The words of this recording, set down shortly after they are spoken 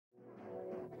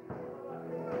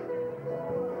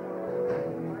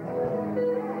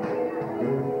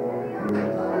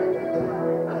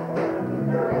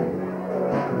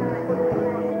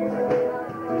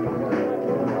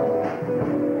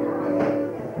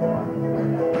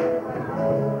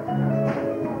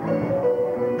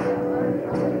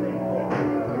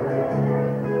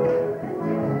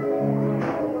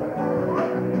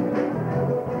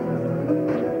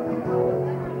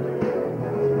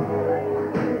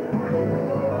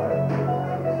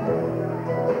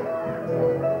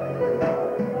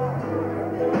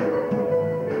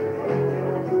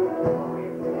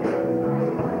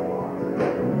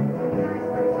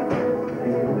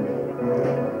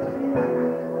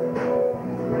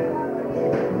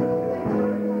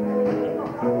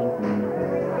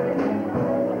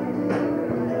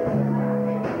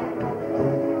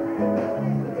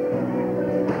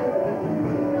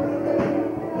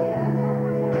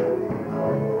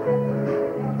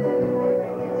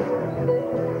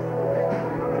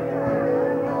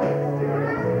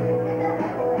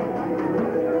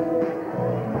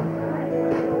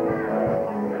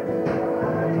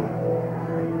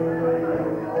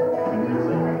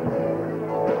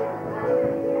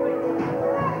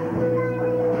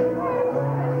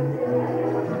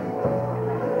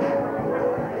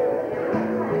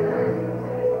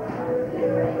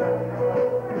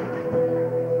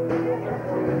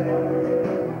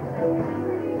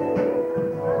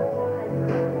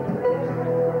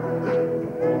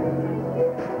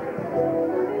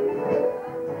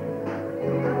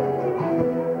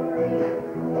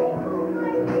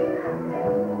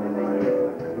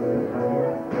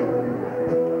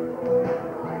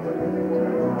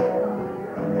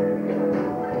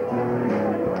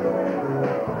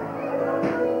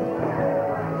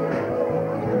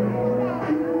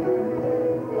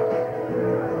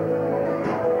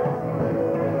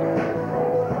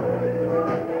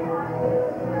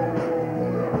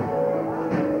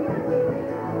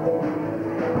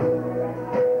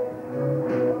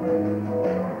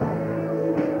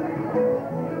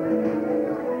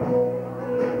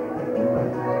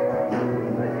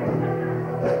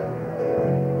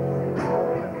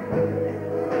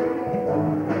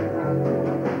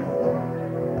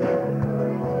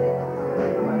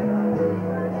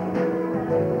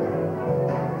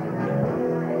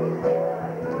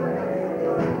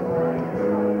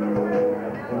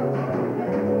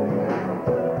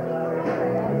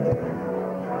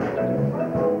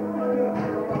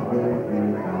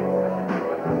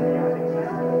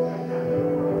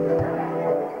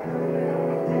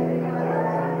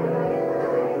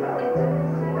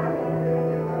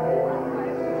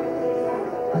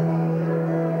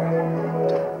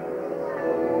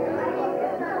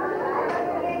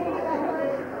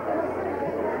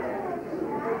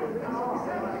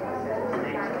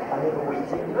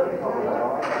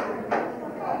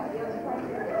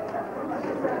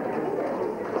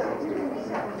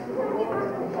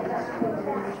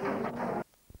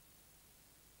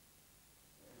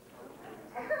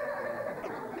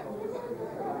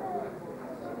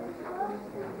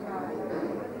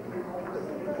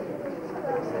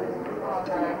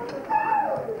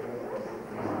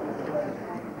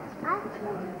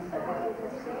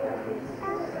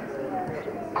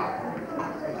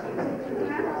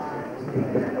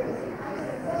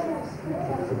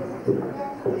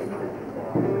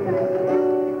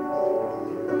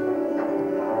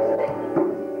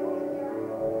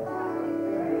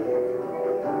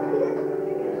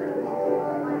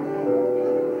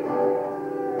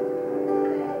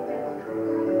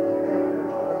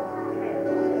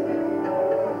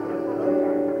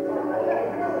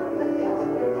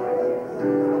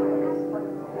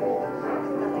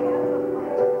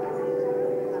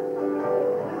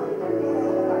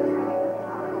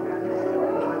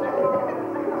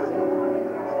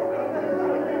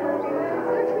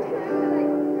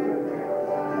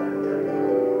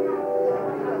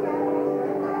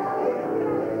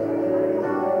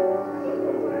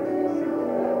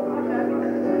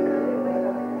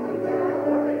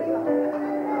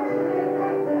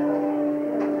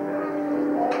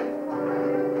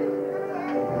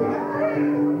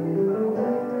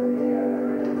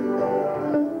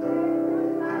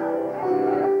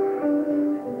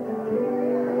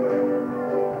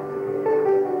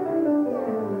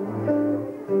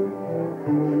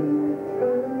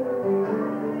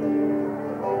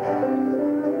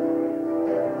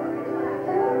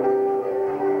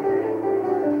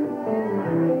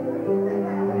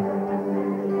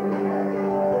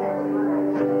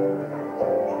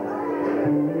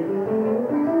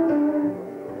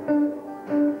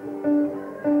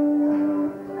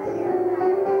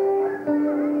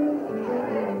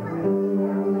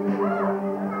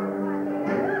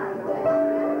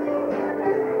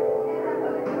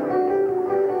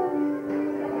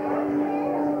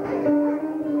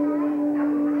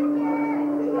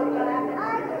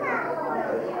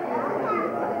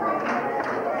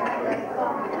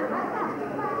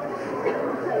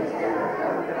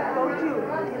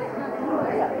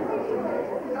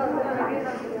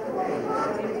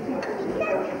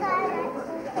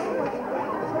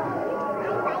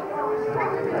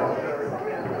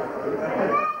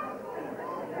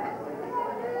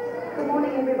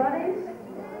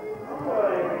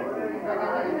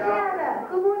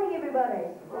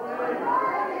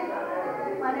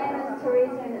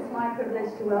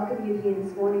To welcome you here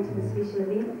this morning to the special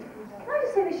event. Can I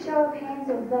just have a show of hands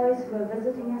of those who are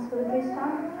visiting us for the first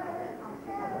time?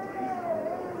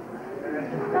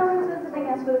 No one's visiting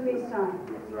us for the first time.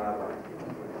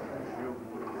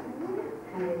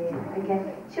 Okay.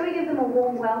 Shall we give them a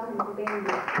warm welcome for being here?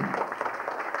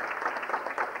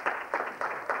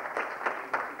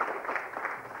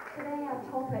 Today our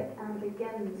topic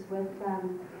begins with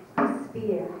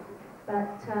despair.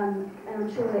 But, and I'm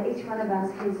sure that each one of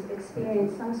us has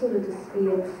experienced some sort of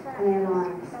despair in our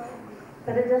lives.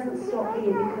 But it doesn't stop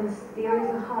there, because there is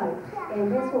a hope,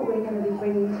 and that's what we're going to be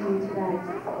bringing to you today.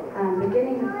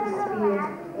 Beginning with despair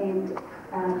and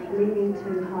leading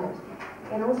to hope.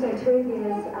 And also too,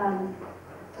 there's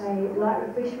a light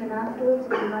refreshment afterwards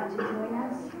if you'd like to join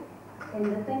us. And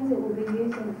the things that we'll be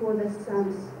using for this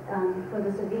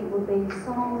event will be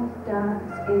song,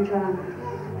 dance and drama.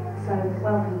 So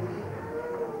welcome.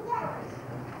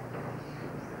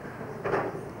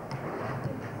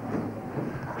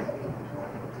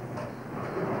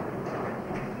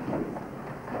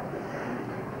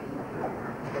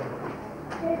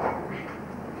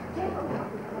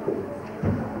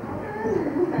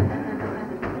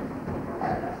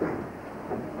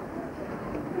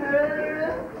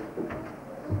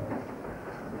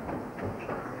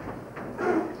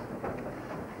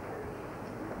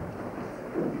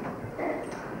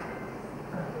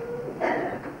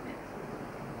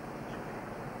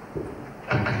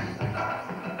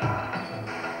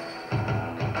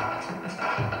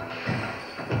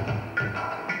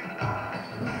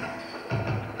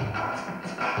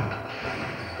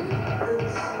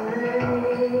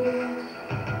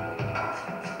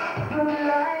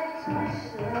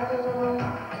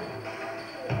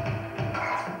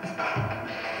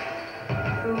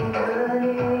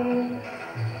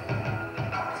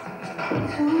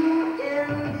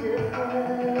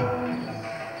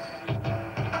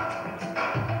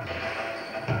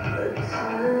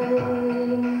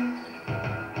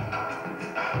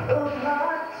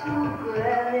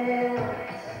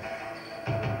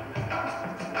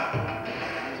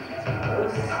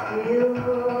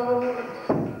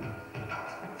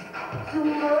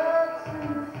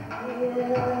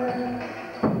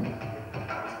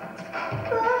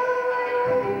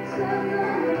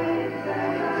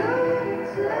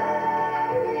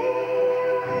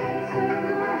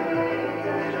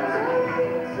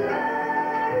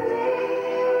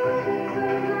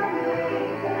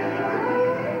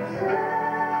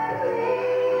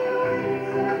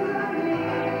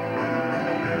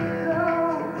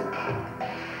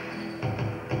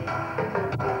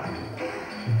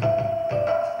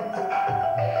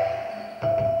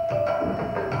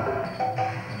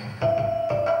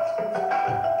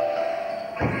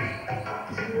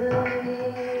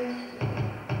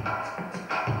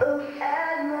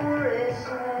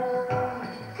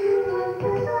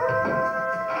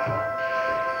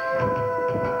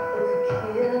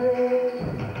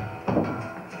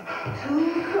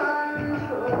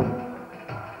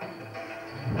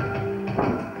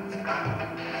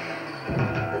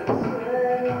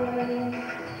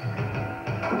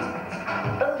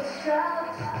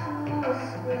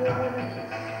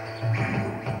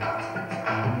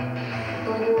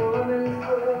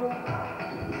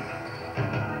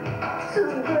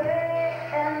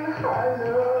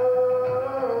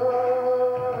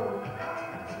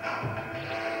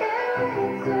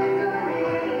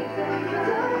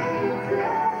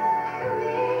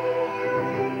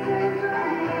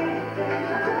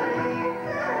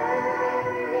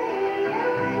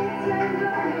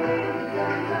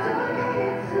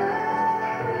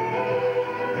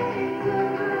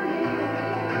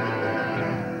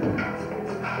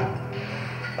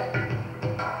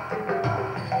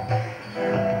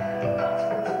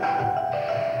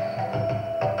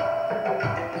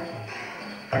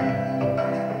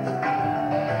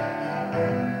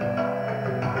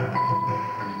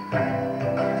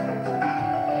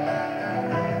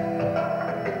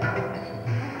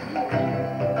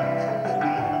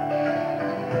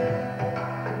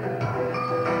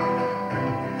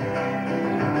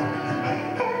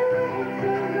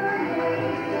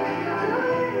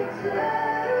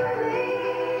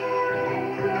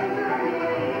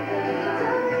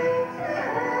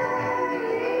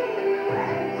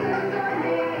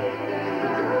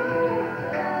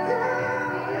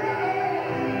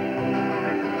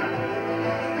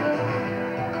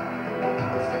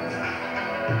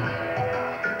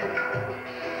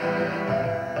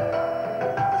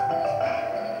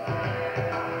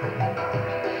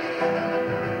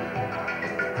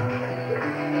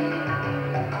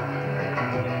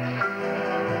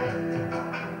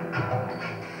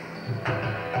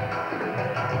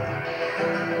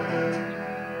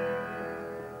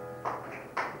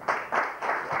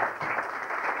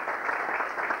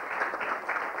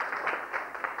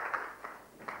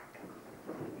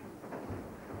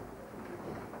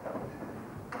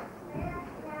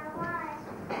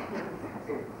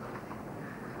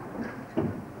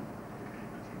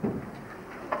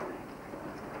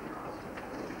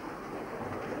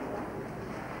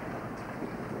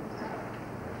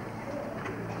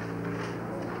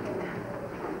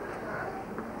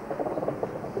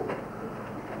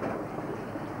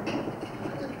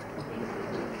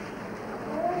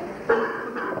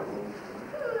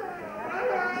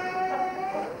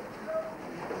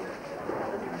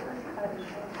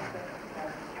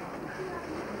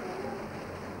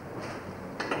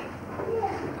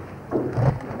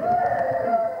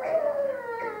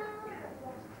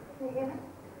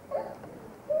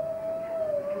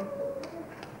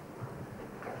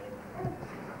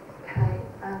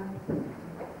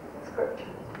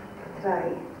 scripture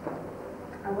today.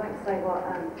 I won't say what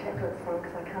chapter it's from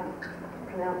because I can't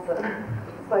pronounce it.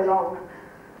 It's so long.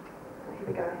 Here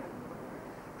we go.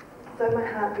 So my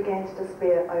heart began to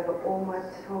despair over all my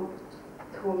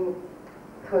toilsome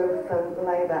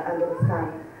labour under the sun.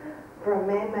 For a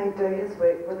man may do his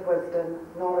work with wisdom,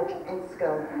 knowledge and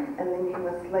skill, and then he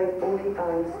must leave all he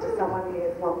owns to someone who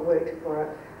has not worked for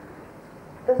it.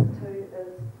 This too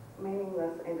is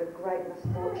meaningless and a great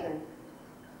misfortune.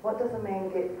 What does a man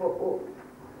get for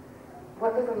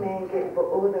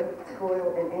all the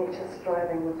toil and anxious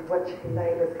striving with which he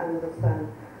labours under the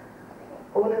sun?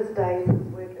 All his days his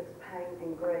work is pain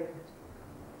and grief.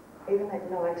 Even at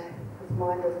night his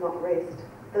mind does not rest.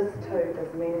 This too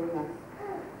is meaningless.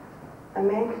 A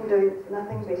man can do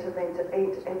nothing better than to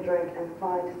eat and drink and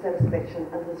find satisfaction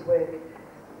in his work.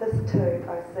 This too,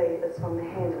 I see, is from the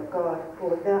hand of God, for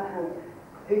without him,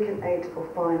 who can eat or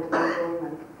find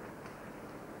enjoyment?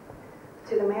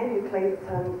 To the man who pleases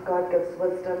him, God gives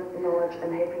wisdom, knowledge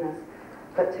and happiness,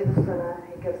 but to the sinner,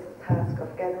 he gives the task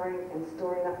of gathering and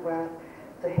storing up wealth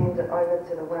to hand it over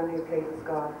to the one who pleases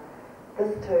God.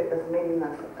 This too is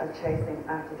meaningless, a chasing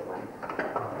after the wind.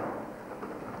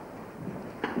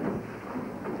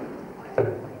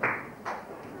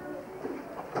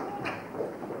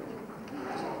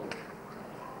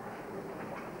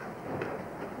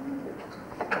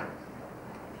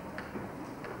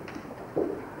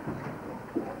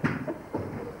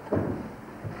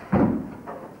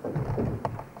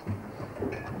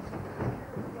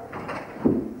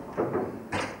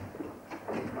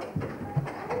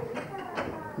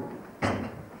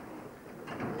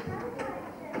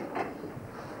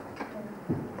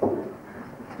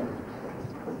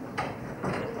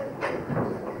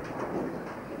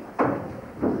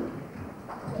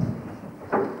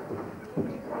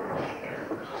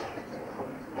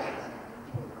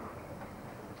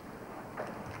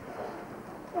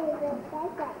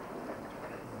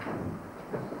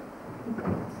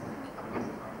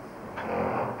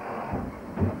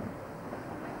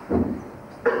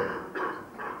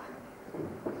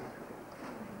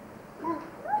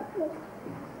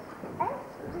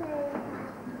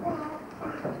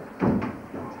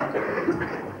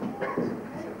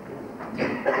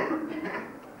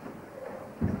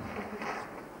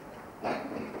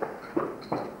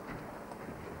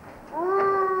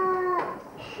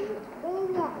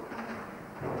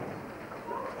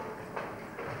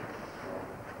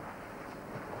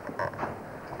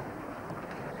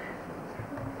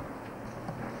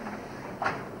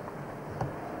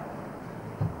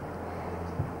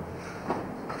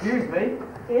 Excuse me?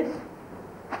 Yes?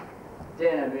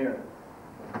 Dan O'Meara.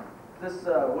 This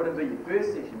wouldn't be your first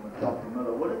session with Dr.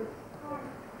 Miller, would it?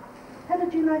 How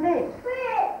did you know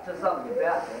that? Just something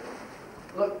about that.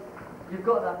 Look, you've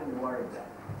got nothing to worry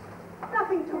about.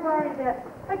 Nothing to worry about.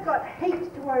 I've got heaps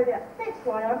to worry about. That's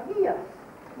why I'm here.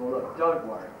 Well, look, don't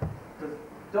worry. Because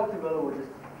Dr. Miller will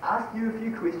just ask you a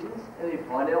few questions and then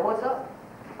find out what's up.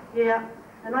 Yeah,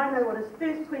 and I know what his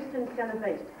first question's going to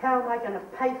be. How am I going to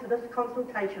pay for this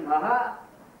consultation? Aha!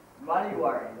 Money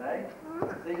worries, eh?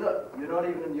 See, look, you're not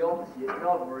even in the office yet, and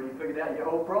I've already figured out your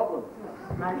whole problem.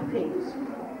 Smarty pants.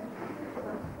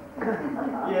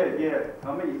 Yeah,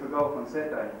 I'll meet you for golf on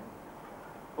Saturday.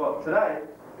 What, today?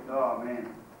 Oh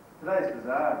man, today's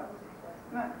bizarre.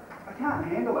 No, I can't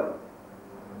handle it.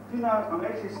 Do you know, I'm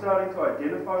actually starting to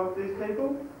identify with these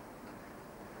people.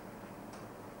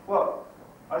 What?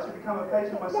 I should become a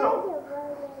patient myself.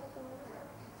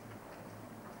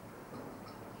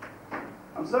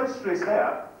 I'm so stressed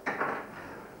out,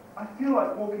 I feel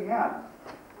like walking out.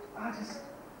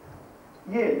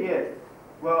 Yeah.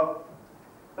 Well,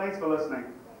 thanks for listening.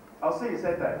 I'll see you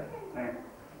Saturday. Man.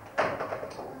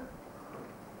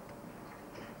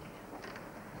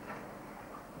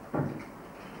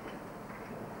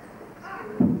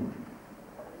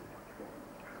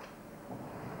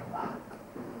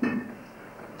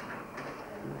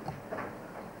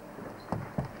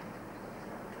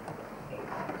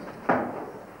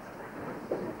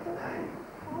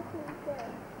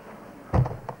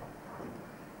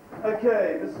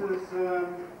 Okay, this is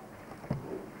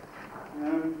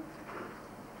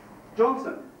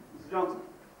Johnson. Mr. Johnson.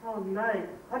 Oh no,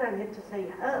 I don't have to see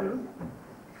him.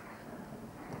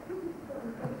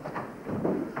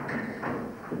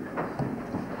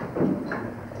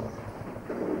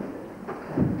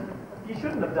 You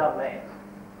shouldn't have done that.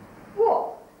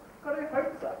 What? I don't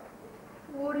hope so.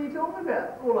 What are you talking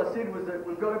about? All I said was that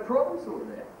we've got a problem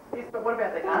sorted out. Yes, but what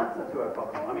about the answer to a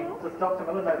problem? I mean, does Dr.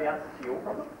 Miller know the answer to your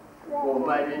problem? Well,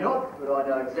 maybe not, but I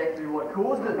know exactly what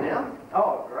caused it now.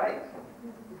 Oh, great.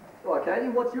 Right, Katie,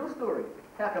 what's your story?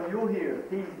 How come you're here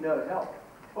if he's no help?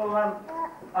 Well,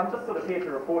 I'm just sort of here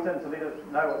to report in to let us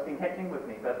know what's been happening with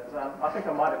me, but I think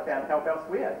I might have found help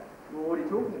elsewhere. Well, what are you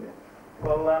talking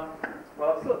about?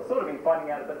 Well, I've sort of been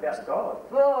finding out a bit about God.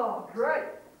 Oh, great.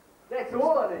 That's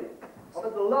all I need. I'm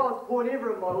at the lowest point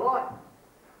ever in my life.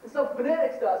 And some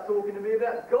fanatic starts talking to me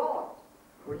about God.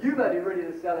 Well, you may be ready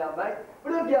to sell out, mate,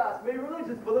 but if you ask me,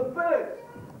 religion's for the birds.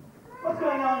 What's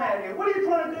going on out here? What are you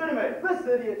trying to do to me? This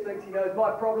idiot thinks he knows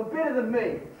my problem better than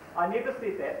me. I never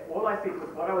said that. All I said was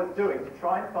what I was doing to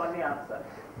try and find the answer.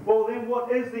 Well, then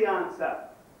what is the answer?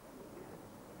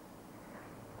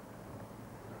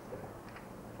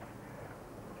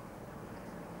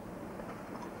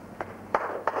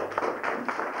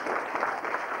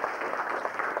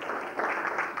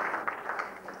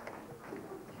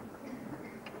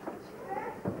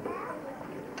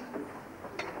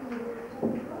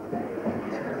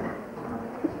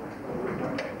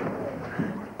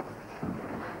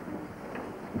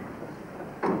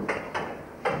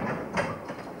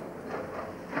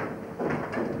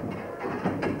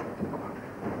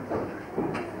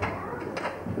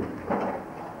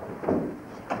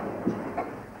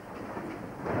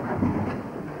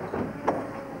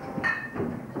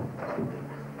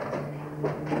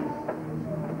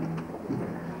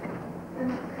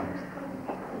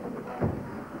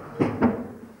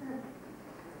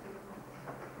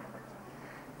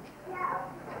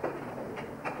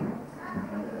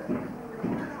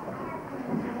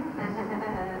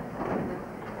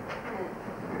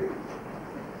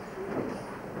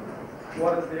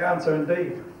 What is the answer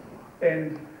indeed?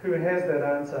 And who has that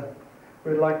answer?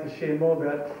 We'd like to share more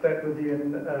about that with you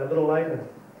a little later.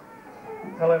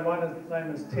 Hello, my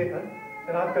name is Tepper,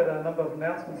 and I've got a number of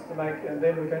announcements to make, and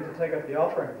then we're going to take up the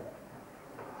offering.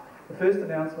 The first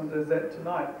announcement is that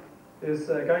tonight there's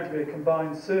going to be a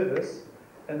combined service,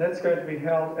 and that's going to be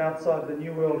held outside the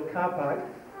New World car park,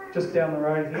 just down the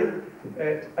road here,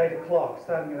 at 8 o'clock,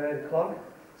 starting at 8 o'clock.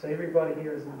 So everybody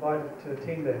here is invited to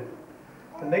attend that.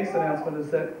 The next announcement is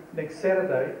that next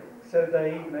Saturday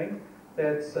evening,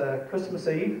 that's Christmas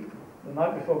Eve, the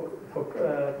night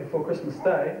before Christmas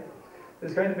Day,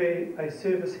 there's going to be a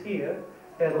service here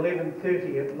at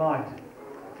 11:30 at night.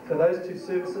 So those two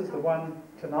services, the one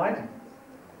tonight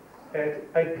at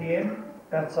 8 p.m.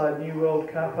 outside New World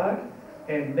car park,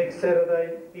 and next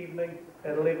Saturday evening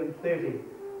at 11:30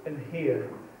 in here.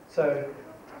 So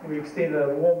we extend a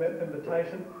warm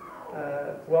invitation.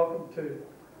 Welcome to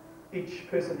each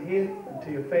person here, and to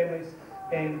your families,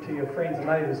 and to your friends and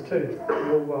neighbours too.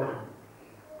 You're all welcome.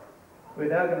 We're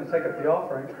now going to take up the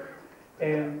offering,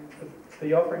 and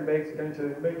the offering bags are going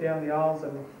to move down the aisles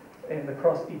and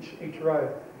across each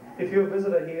row. If you're a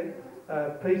visitor here,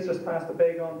 please just pass the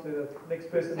bag on to the next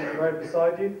person in the row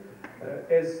beside you.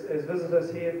 As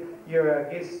visitors here, you're our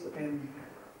guests, and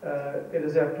it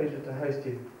is our pleasure to host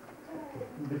you.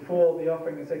 Before the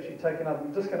offering is actually taken up,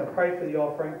 I'm just going to pray for the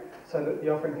offering so that the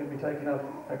offering can be taken up.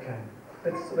 Okay,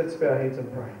 let's bow our heads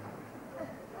and pray.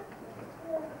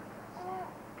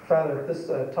 Father, at this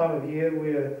time of year,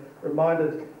 we're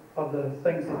reminded of the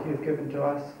things that you've given to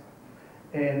us,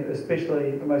 and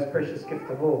especially the most precious gift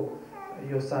of all,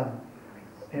 your Son.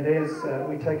 And as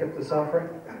we take up this offering,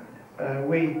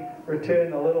 we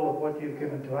return a little of what you've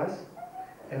given to us,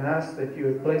 and ask that you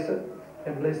would bless it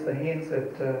and bless the hands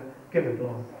that give it,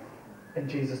 Lord. In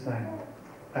Jesus' name.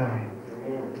 Amen.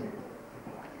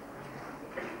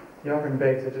 The offering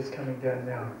bags are just coming down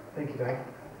now. Thank you, Dave.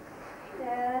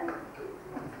 Yeah.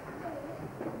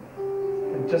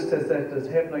 And just as that is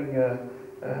happening,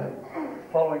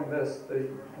 following this,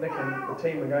 Nick and the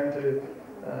team are going to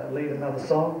lead another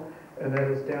song, and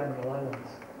that is Down in the Lowlands.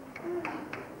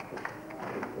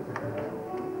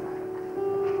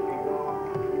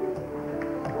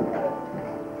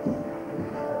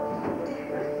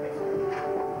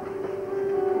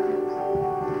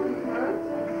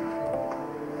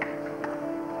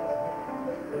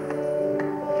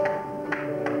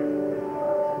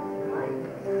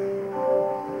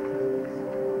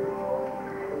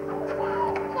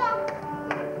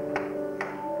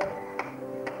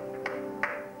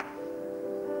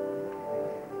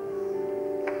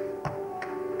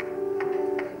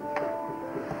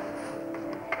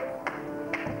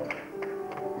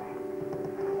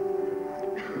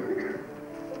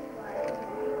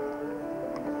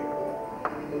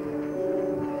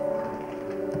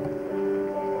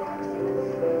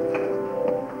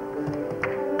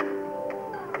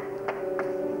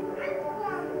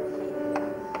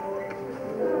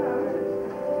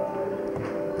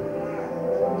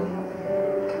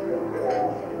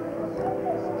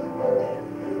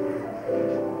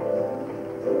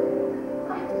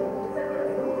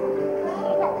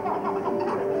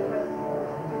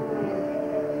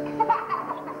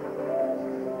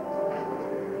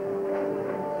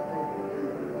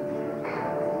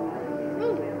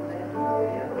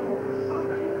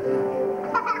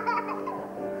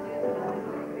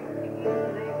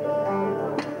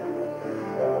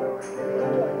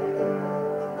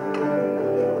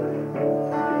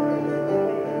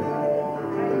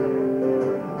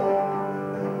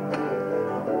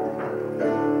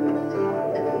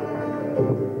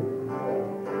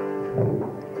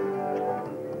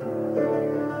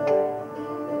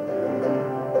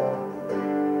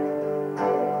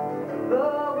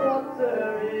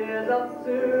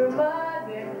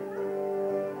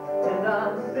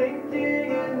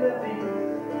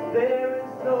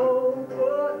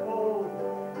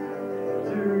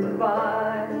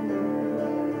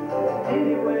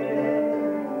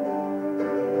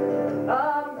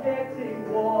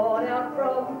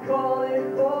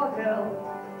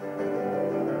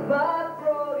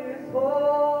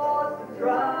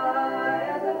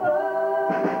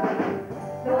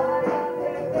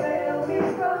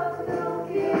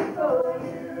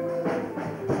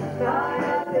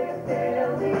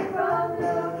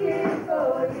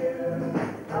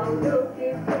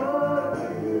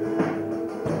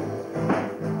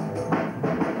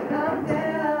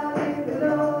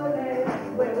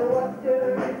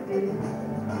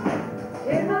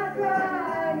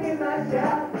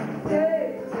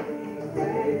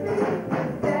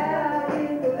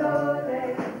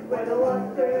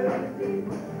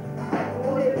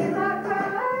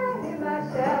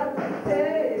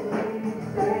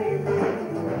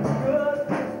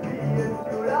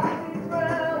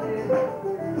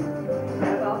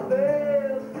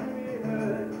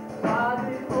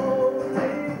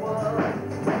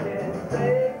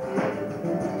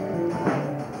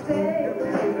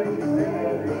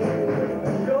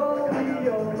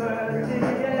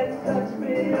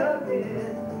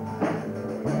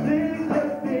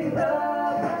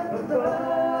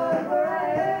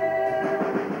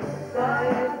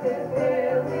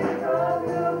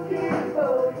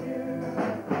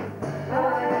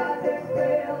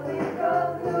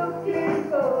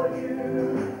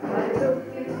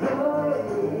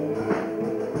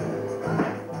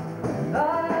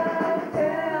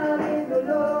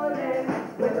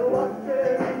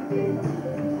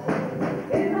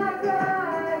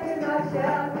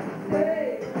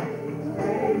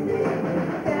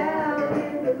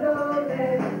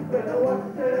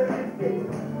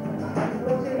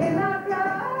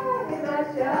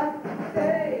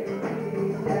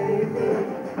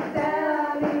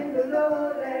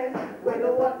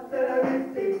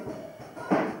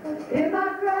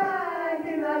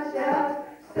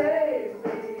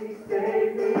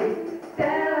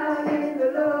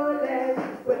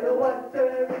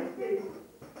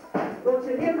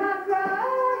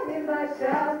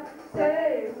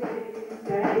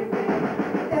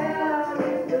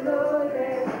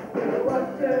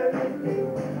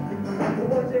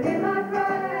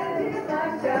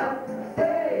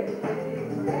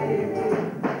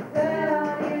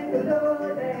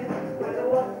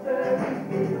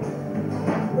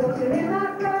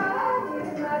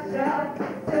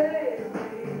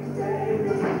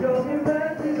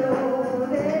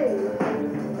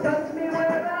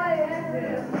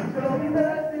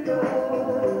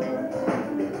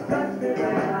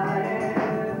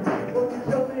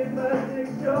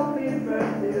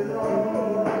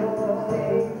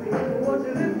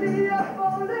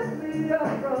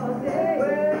 just crossing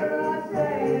where I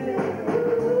stand.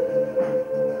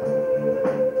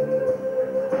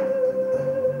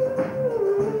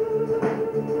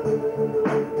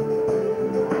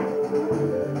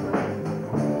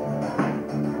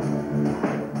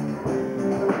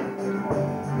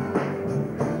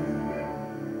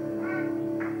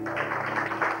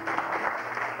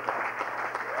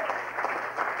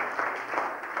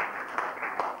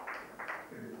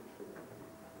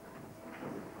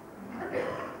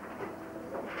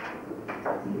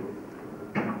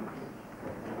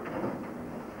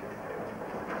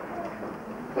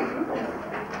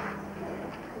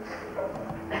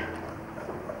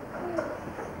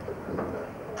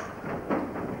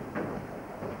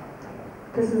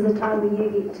 This is the time where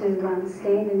you get to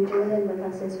stand and join in with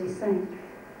us as we sing.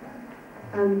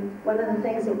 One of the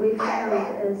things that we've found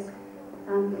is,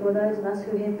 for those of us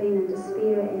who have been in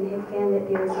despair and have found that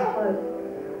there is a hope,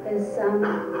 is in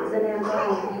our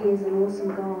God. He is an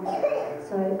awesome God.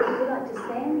 So if you'd like to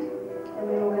stand, and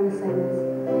we're all going to sing this.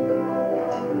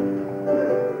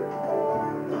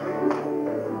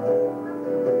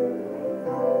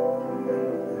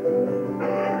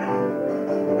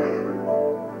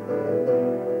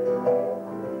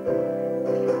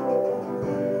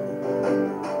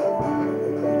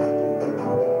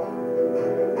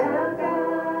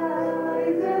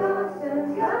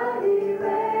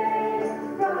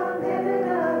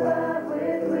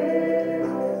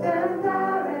 Wisdom,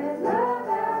 power, and love,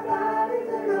 our God is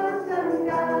an awesome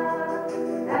God.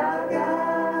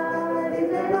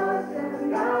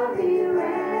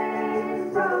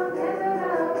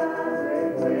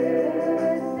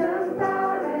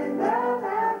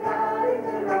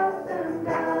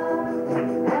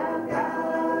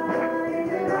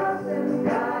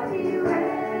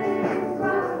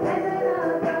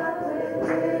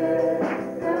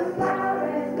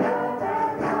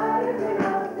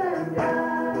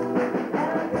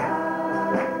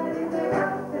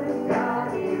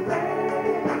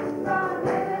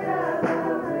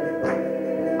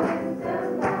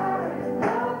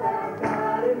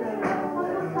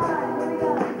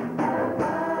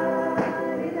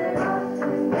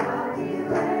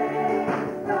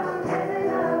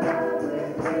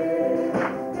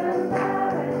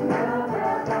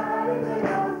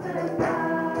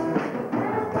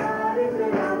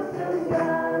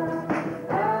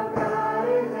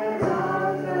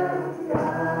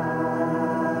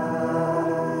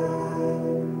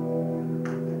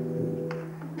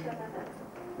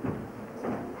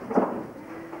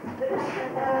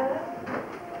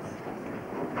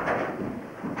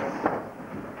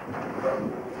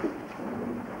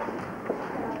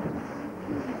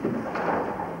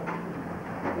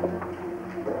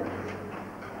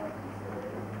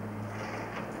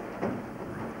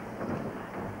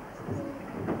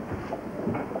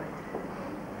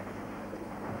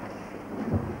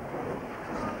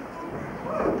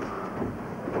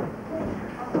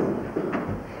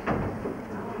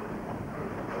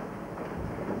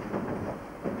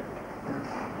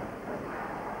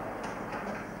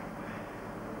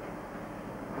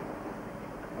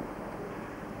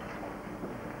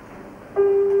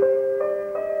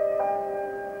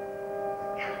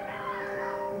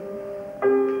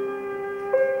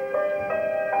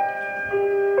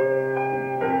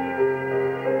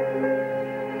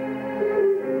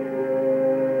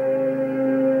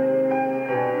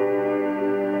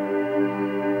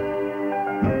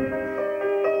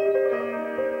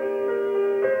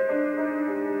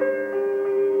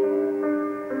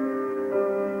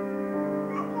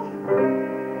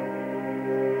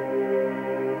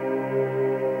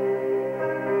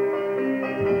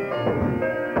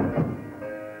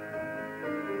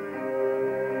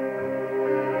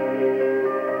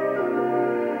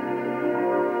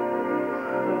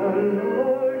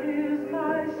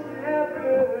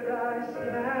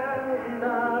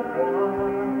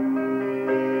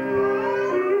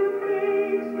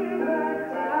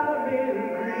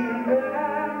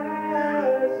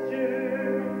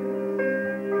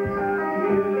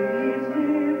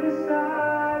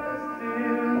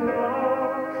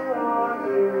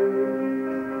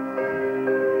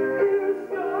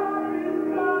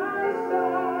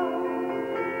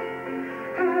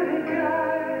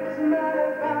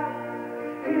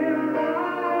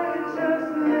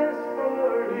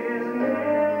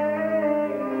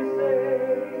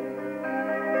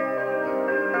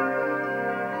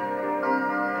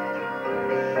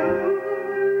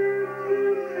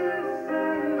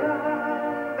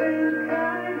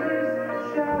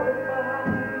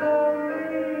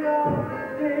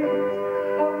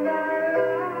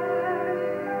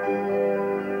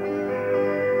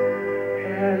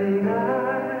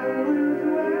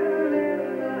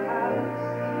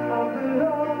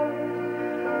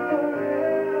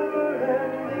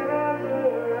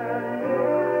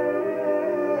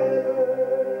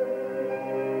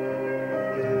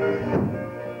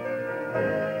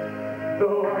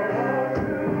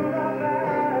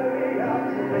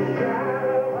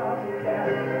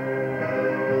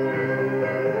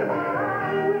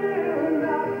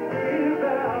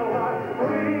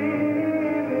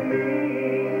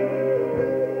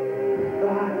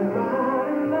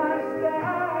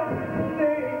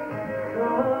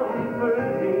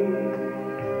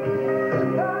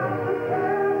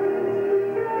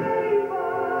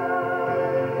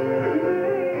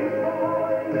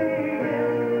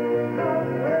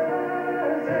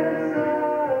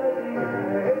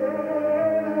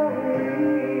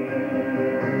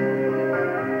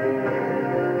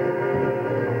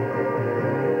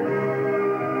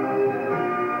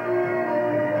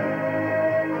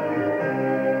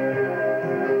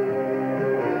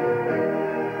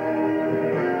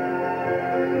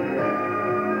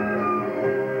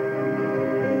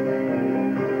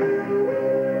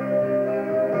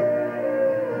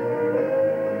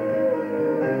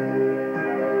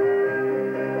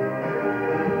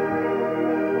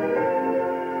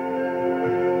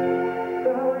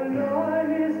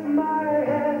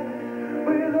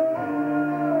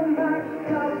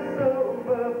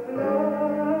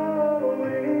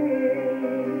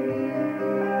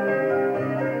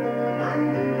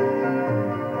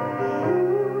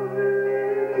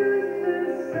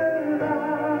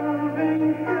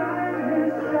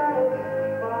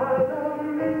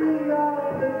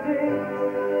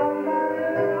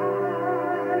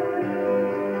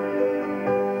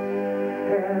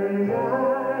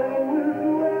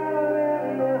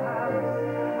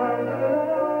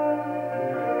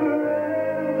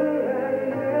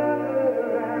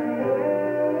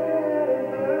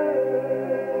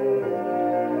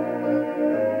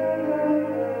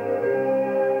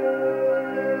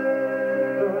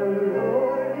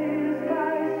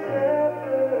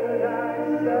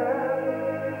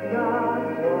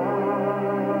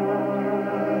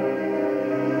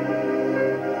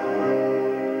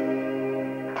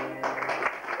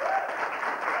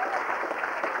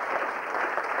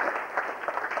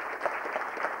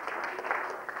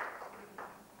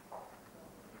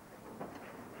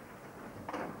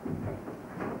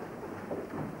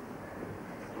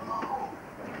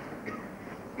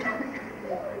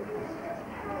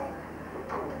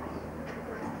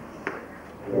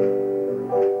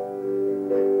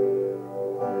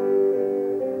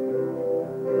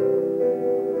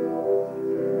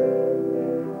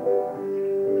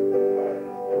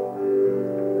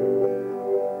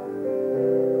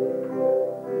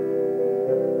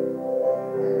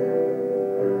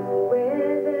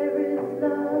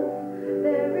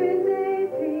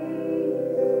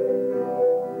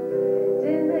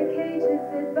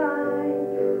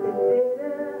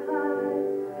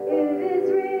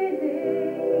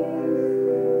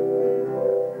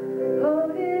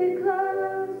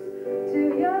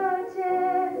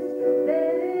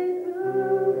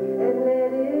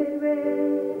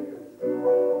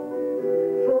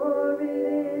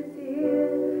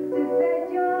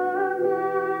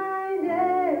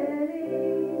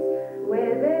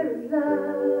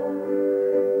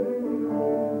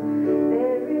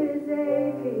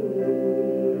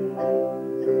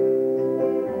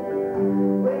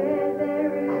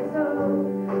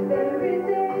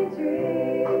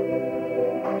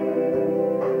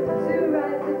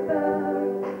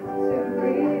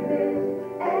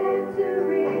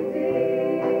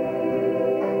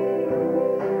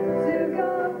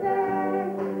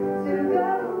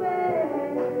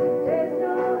 There's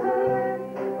no hurt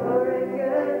or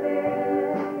anger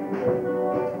there.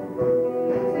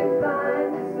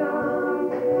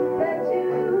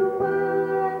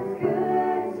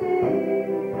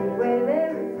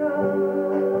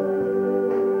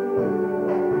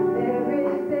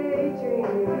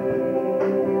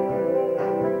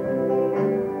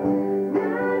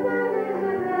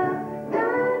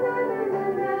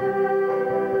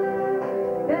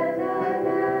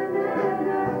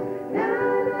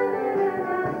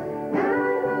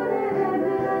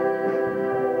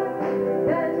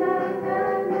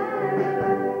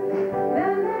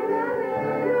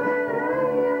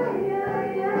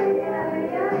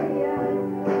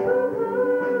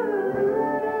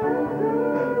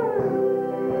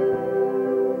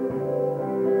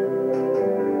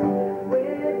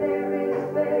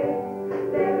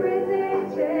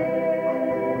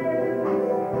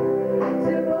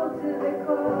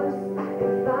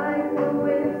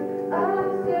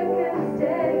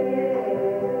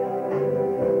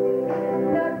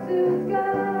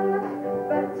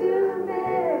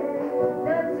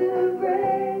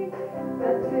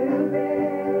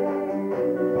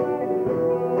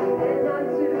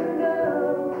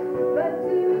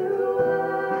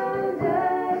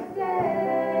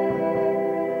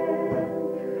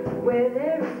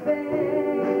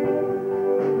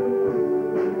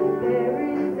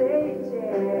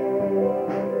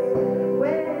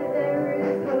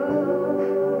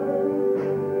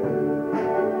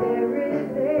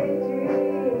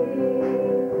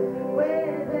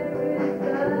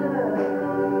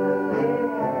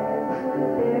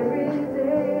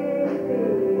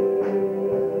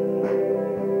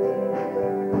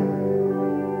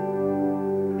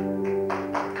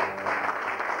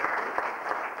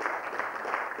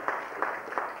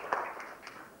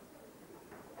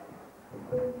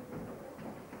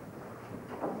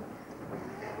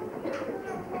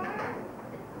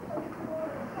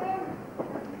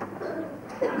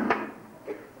 Good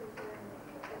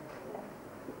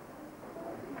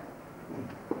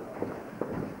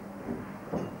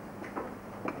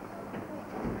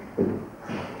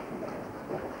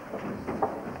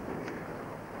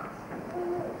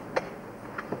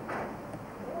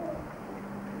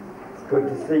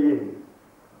to see you,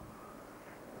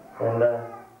 and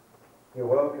you're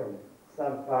welcome.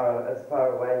 As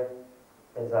far away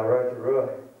as Rotorua,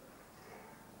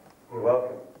 you're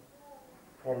welcome.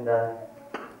 And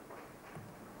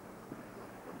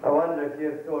I wonder if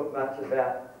you've thought much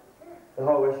about the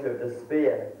whole issue of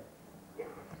despair.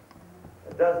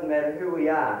 It doesn't matter who we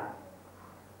are,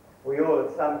 we all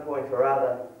at some point or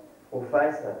other will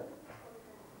face it.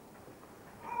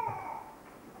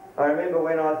 I remember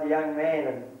when I was a young man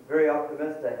and very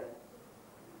optimistic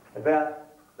about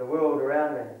the world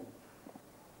around me.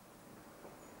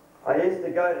 I used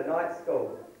to go to night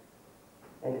school,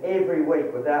 and every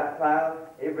week without fail,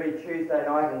 every Tuesday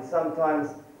night and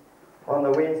sometimes on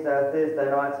the Wednesday or Thursday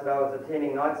nights that I was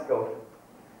attending night school,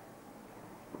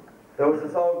 there was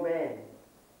this old man.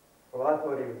 Well, I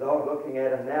thought he was old. Looking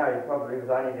at him now, he probably was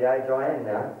only the age I am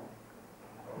now.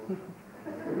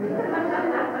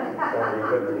 Somebody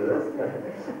good to do this.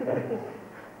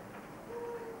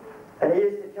 And he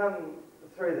used to come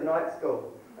through the night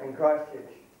school in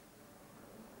Christchurch.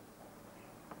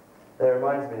 That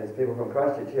reminds me, there's people from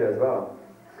Christchurch here as well.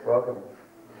 Welcome.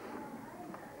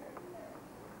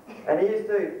 And he used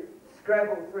to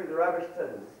scrabble through the rubbish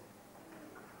tins,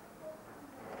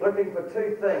 looking for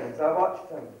two things. I watched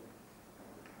him.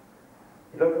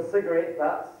 He'd look for cigarette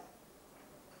butts.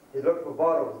 He'd look for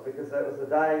bottles, because that was the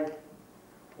days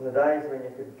when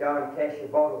you could go and cash your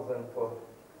bottles in for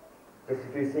just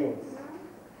a few cents.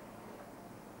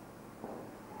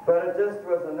 But it just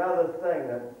was another thing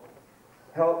that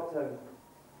helped him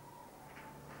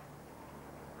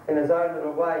in his own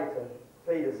little way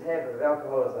to feed his habit of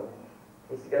alcoholism.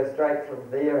 He used to go straight from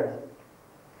there and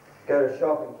go to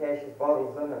shop and cash his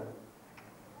bottles in and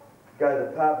go to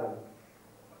the pub. And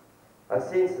I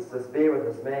sensed this despair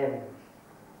with this man.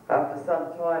 After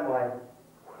some time, I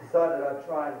decided I'd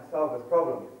try and solve his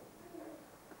problem.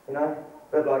 You know,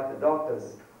 a bit like the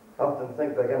doctors often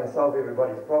think they're going to solve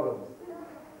everybody's problems.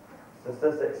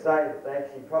 Statistics say that they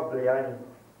actually probably only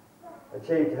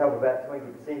achieve to help about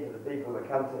 20% of the people that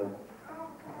come to them.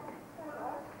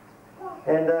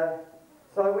 And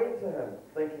so I went to him,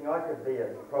 thinking I could be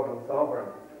a problem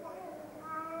solver.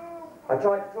 I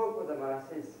tried to talk with him, and I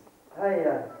says, "Hey,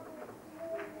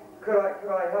 could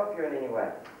I help you in any way?"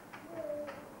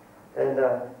 And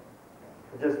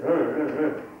he just,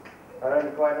 I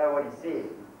don't quite know what he said.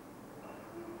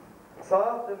 So I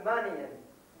offered him money, and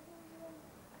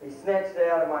he snatched it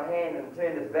out of my hand and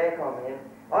turned his back on me. And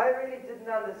I really didn't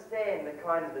understand the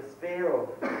kind of despair or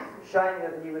shame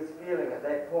that he was feeling at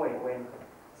that point when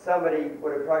somebody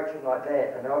would approach him like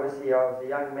that. And obviously I was a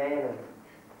young man, and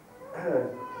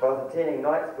if I was attending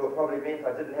night school, it probably meant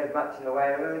I didn't have much in the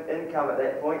way of income at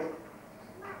that point.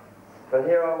 But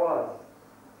here I was,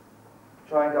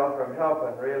 trying to offer him help,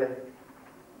 and really,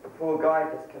 the poor guy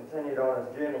just continued on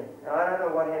his journey. And I don't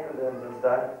know what happened to him this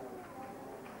day.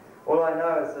 All I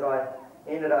know is that I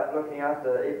ended up looking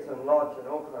after Epsom Lodge in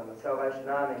Auckland, the Salvation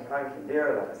Army home for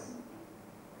derelicts.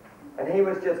 And he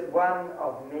was just one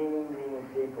of many, many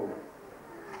people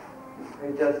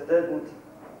who just didn't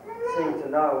seem to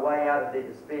know a way out of their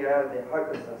despair, out of their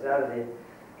hopelessness, out of their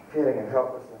feeling of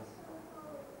helplessness.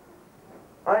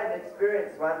 I had an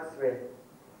experience once where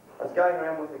I was going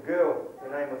around with a girl, her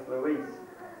name was Louise.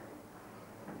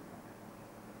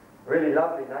 Really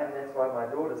lovely name, that's why my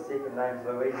daughter's second name's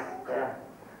Louise. Yeah.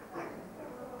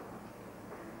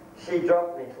 She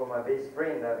dropped me for my best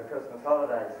friend over Christmas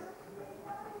holidays.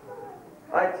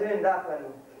 I turned up in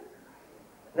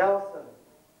Nelson,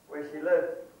 where she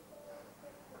lived.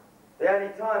 The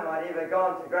only time I'd ever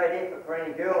gone to great effort for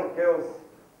any girls,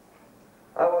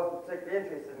 I wasn't particularly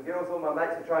interested in girls. All my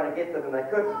mates were trying to get them and they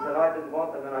couldn't, and I didn't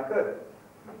want them and I could.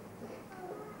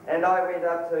 And I went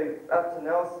up to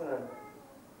Nelson, and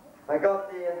I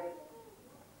got there.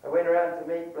 I went around to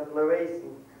meet with Louise,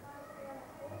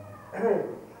 and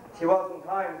she wasn't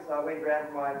home, so I went round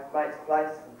to my mate's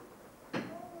place, and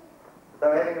they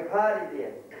were having a party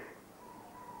there.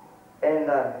 And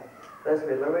that's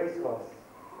where Louise was,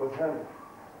 with him,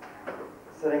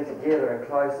 sitting together and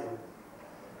close. And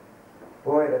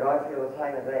boy, did I feel the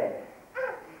pain of that.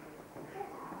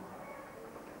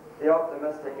 The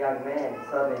optimistic young man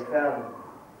suddenly found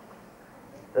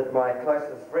that my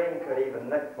closest friend could even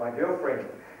nick my girlfriend.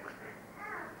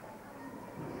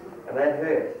 And that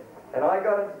hurt. And I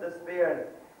got into despair, and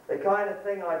the kind of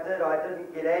thing I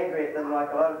didn't get angry at them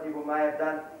like a lot of people may have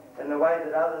done. in the way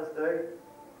that others do.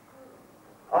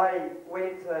 I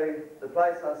went to the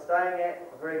place I was staying at,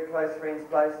 a very close friend's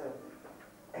place,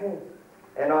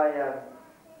 and I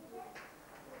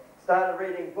started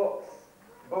reading books,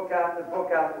 book after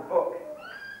book after book.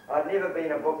 I'd never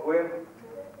been a bookworm.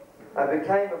 I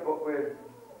became a bookworm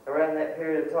around that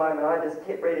period of time, and I just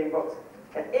kept reading books.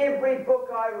 And every book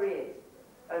I read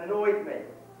annoyed me.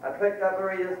 I picked up a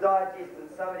Reader's Digest, and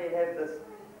somebody had this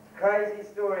crazy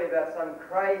story about some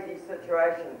crazy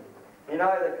situation. You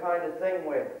know, the kind of thing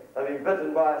where they've been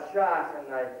bitten by a shark and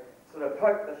they sort of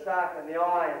poke the shark in the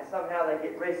eye and somehow they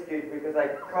get rescued because they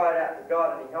cried out to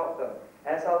God and He helped them.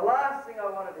 And it's the last thing I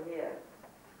wanted to hear.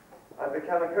 I'd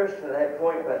become a Christian at that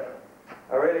point, but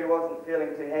I really wasn't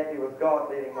feeling too happy with God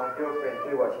letting my girlfriend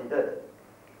do what she did.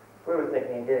 We were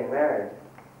thinking of getting married.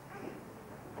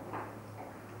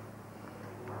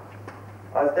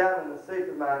 I was down in the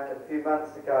supermarket a few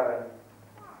months ago, and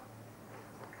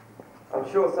I'm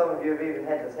sure some of you have even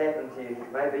had this happen to you.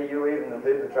 Maybe you're even the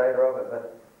perpetrator of it,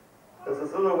 but there's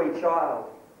this little wee child,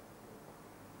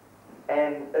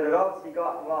 and it had obviously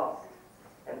gotten lost.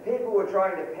 And people were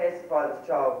trying to pacify this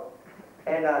child,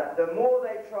 and the more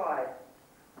they tried,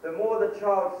 the more the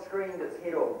child screamed its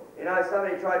head off. You know,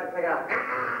 somebody tried to pick up,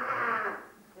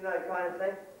 you know, kind of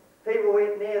thing. People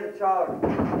went near the child.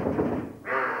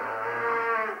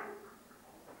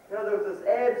 You know, there was this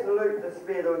absolute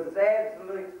despair, there was this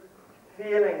absolute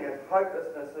feeling of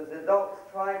hopelessness as adults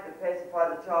tried to pacify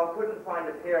the child, couldn't find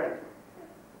a parent.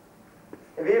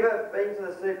 Have you ever been to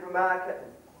the supermarket,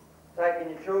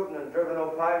 taken your children and driven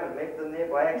off home and left them there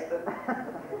by accident?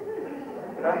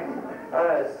 You know? I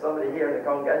know somebody here in the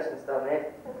congregation's done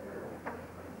that.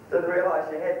 Didn't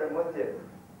realise you had them with you.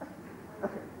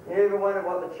 You ever wonder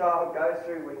what the child goes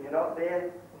through when you're not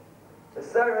there? They're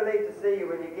so relieved to see you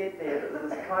when you get there, but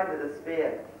there's this kind of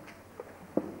despair.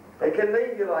 It can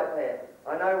leave you like that.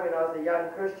 I know when I was a young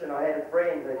Christian, I had a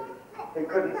friend who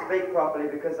couldn't speak properly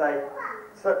because they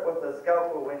slipped with a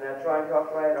scalpel when they were trying to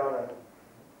operate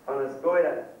on his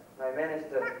goiter. They managed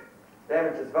to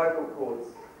damage his vocal cords.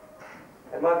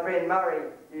 And my friend Murray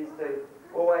used to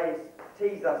always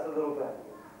tease us a little bit.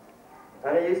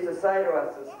 And he used to say to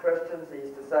us as Christians, he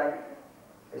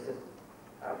says,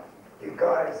 you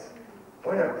guys,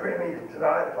 win a prayer meeting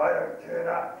tonight if I don't turn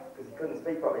up. Because he couldn't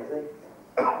speak properly, see?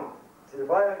 He said,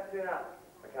 if I don't turn up,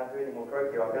 I can't do any more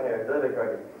croaky, I'm going to go do the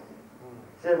croaky.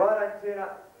 He said, if I don't turn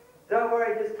up, don't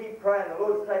worry, just keep praying, the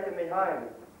Lord's taking me home.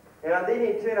 You know, then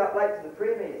he'd turn up late to the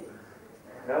prayer meeting.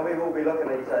 You know, we'd all be looking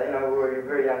at each other, you know, we were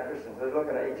very young Christians, we were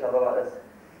looking at each other like this,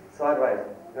 sideways.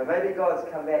 You know, maybe God's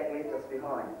come back and left us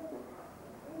behind.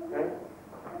 Okay?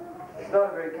 It's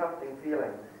not a very comforting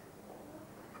feeling.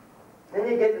 Then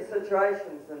you get the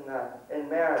situations in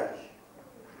marriage.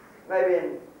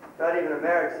 Maybe not even a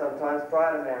marriage sometimes,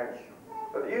 prior to marriage.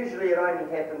 But usually it only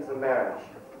happens in marriage.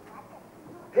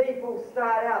 People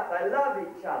start out, they love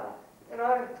each other, you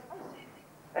know.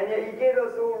 And yet you get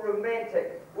this all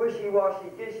romantic, wishy-washy,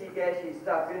 gishy-gashy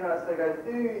stuff, you know, so they go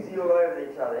doozy all over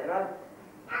each other, you know.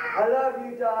 I love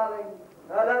you, darling.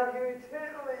 I love you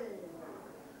eternally.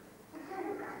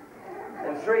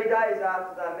 And 3 days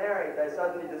after they're married, they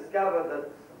suddenly discover that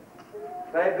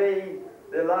maybe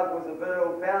their love was a bit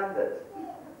ill-founded.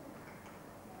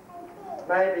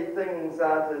 Maybe things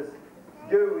aren't as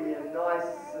gooey and nice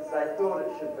as they thought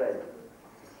it should be.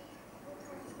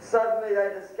 Suddenly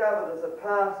they discover there's a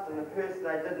past in the person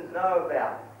they didn't know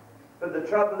about. But the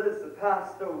trouble is, the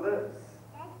past still lives.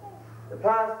 The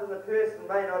past and the person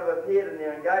may not have appeared in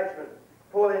their engagement.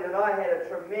 Pauline and I had a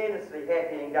tremendously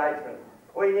happy engagement.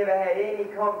 We never had any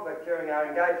conflict during our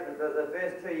engagement, but the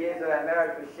first 2 years of our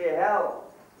marriage was sheer hell.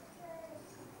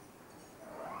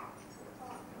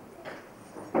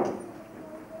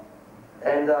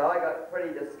 And I got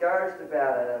pretty discouraged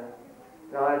about it, and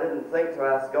you know, I didn't think to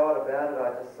ask God about it.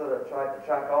 I just sort of tried to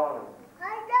truck on.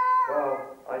 Well,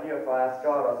 I knew if I asked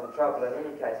God I was in trouble in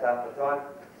any case half the time.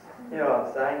 You know what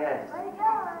I'm saying, eh?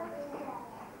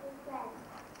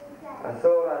 I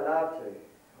thought I loved you.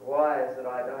 Why is it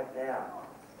I don't now?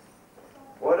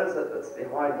 What is it that's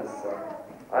behind this?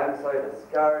 I'm so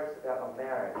discouraged about my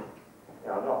marriage.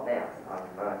 No, I'm not now.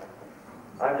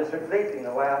 I'm just reflecting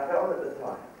the way I felt at the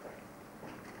time.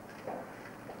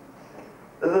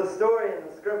 There's a story in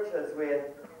the scriptures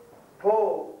where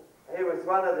Paul, he was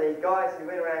one of the guys who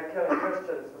went around killing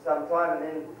Christians for some time and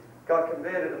then got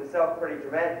converted himself pretty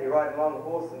dramatically riding along the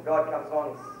horse, and God comes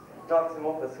along and knocks him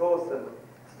off his horse and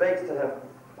speaks to him.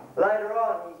 Later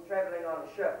on, he's travelling on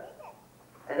a ship.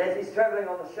 And as he's travelling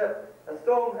on the ship, a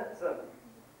storm hits him.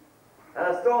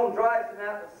 And a storm drives him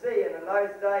out to sea, and in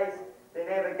those days, their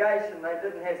navigation. They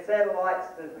didn't have satellites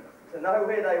to know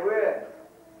where they were.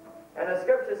 And the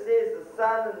scripture says the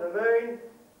sun and the moon,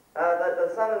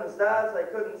 the sun and the stars, they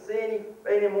couldn't see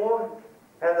anymore.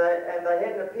 And they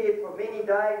hadn't appeared for many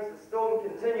days. The storm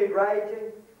continued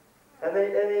raging. And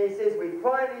then he says, we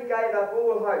finally gave up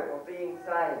all hope of being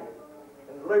saved.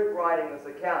 And Luke writing this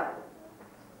account.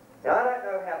 Now, I don't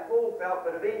know how Paul felt,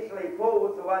 but eventually Paul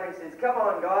was the one who says, come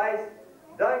on, guys,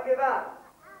 don't give up.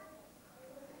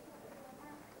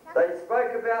 They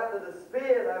spoke about the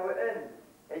despair they were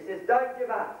in. He says, don't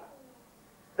give up.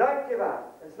 Don't give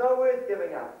up. It's not worth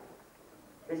giving up.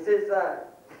 He says,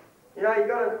 you know,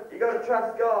 you got to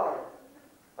trust God.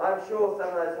 I'm sure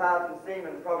some of those hardened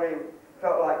seamen probably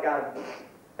felt like going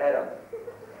at him.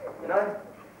 You know?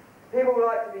 People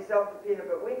like to be self-dependent,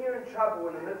 but when you're in trouble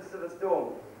in the midst of a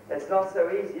storm, it's not so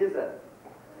easy, is it?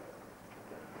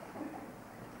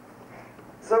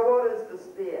 So what is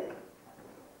despair?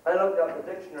 I looked up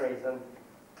the dictionaries, and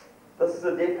this is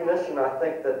a definition, I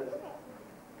think, that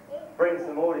brings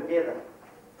them all together.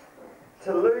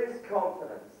 To lose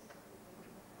confidence.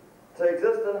 To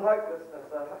exist in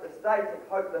hopelessness, a state of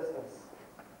hopelessness.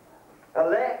 A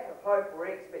lack of hope or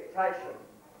expectation.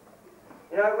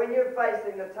 You know, when you're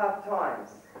facing the tough times,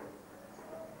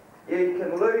 you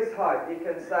can lose hope. You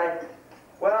can say,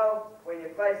 well, when you're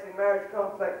facing marriage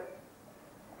conflict,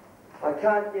 I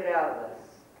can't get out of this.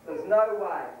 There's no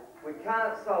way. We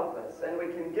can't solve this. And we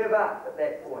can give up at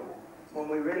that point when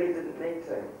we really didn't need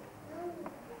to.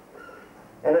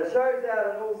 And it shows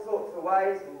out in all sorts of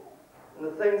ways in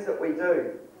the things that we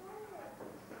do.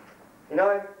 You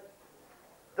know,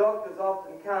 doctors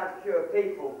often can't cure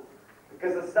people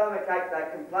because the stomachache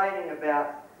they're complaining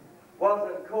about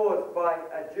wasn't caused by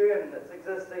a germ that's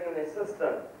existing in their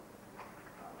system.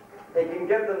 He can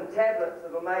give them tablets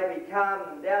that will maybe calm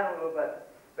them down a little bit,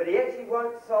 but he actually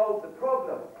won't solve the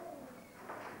problem.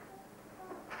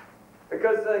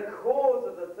 Because the cause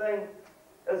of the thing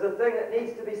is the thing that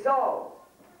needs to be solved.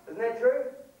 Isn't that true?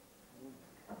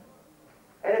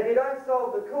 And if you don't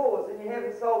solve the cause, then you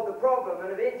haven't solved the problem,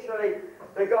 and eventually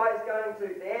the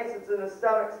acids in his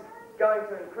stomach's going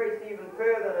to increase even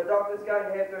further, and the doctor's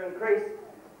going to have to increase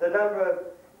the number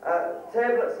of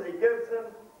tablets that he gives him,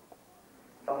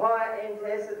 the higher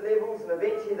antacid levels, and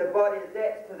eventually the body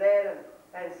adapts to that,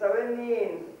 and so in the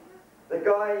end, the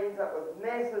guy ends up with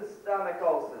massive stomach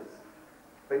ulcers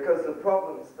because the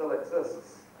problem still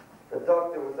exists. The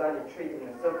doctor was only treating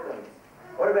the symptoms.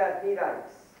 What about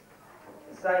headaches?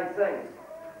 The same thing.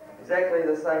 Exactly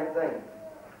the same thing.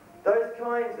 Those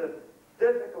kinds of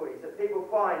difficulties that people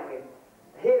find when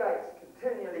headaches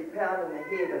continually pound in the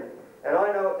head, and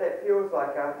I know what that feels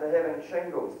like after having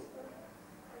shingles.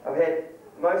 I've had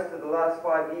most of the last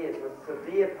 5 years with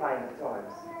severe pain at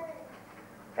times.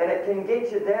 And it can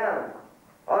get you down.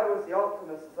 I was the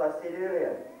optimist, as I said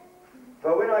earlier.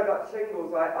 But when I got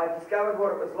shingles, I discovered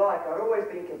what it was like. I'd always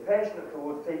been compassionate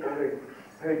towards people who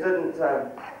didn't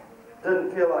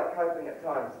feel like coping at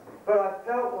times. But I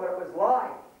felt what it was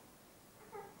like.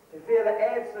 To feel the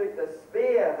absolute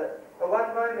despair that at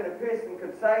one moment a person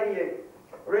could say to you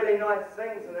really nice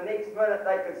things, and the next minute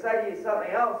they could say to you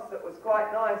something else that was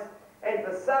quite nice, and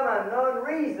for some unknown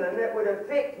reason it would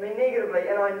affect me negatively,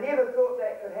 and I never thought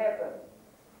that could happen.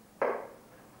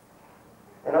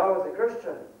 And I was a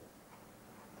Christian.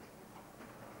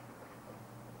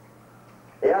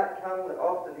 The outcome that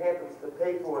often happens to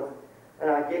people, and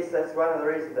I guess that's one of the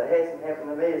reasons it hasn't happened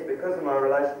to me, is because of my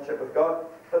relationship with God.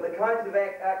 But the kinds of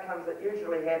outcomes that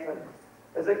usually happen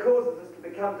is it causes us to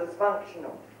become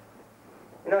dysfunctional.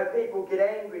 You know, people get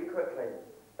angry quickly.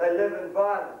 They live in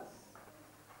violence.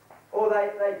 Or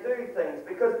they do things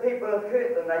because people have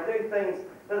hurt them. They do things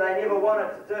that they never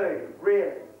wanted to do,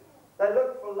 really. They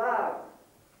look for love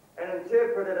and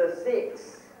interpret it as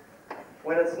sex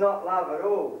when it's not love at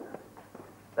all.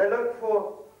 They look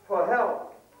for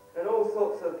help in all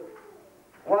sorts of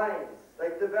ways. They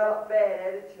develop bad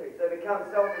attitudes. They become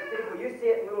selfish people. You see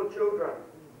it in little children.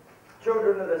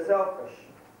 Children that are selfish.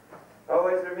 I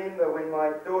always remember when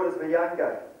my daughters were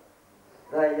younger,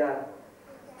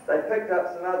 they picked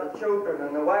up some other children,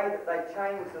 and the way that they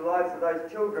changed the lives of those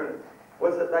children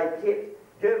was that they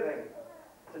kept giving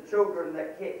to children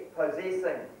that kept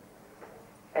possessing.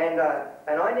 And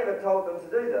I never told them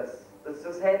to do this. This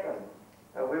just happened.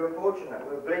 We were fortunate.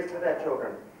 We were blessed with our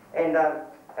children. And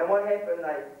what happened?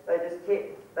 They just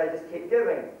kept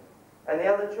giving. And the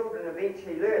other children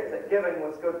eventually learnt that giving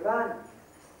was good fun.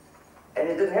 And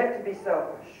you didn't have to be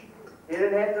selfish. You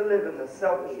didn't have to live in the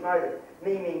selfish motive.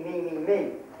 Me, me, me, me, me,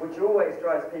 which always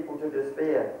drives people to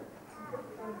despair.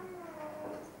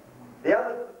 The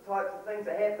other types of things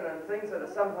that happen and things that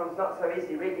are sometimes not so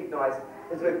easily recognised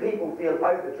is where people feel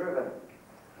overdriven.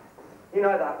 You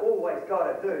know, they've always got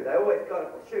to do, they always got to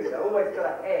pursue, they always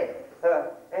got to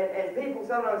have. And people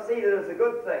sometimes see it as a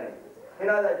good thing. You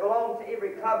know, they belong to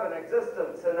every club in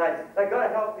existence and they've got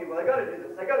to help people, they've got to do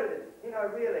this, they've got to do this. You know,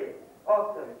 really,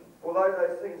 often, although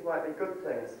those things might be good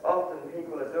things, often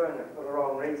people are doing it for the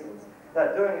wrong reasons.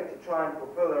 They're doing it to try and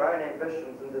fulfill their own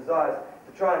ambitions and desires,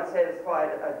 to try and satisfy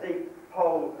a deep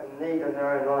hole and need in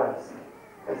their own lives.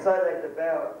 And so they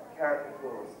devour character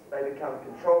flaws. They become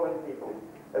controlling people.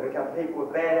 They become people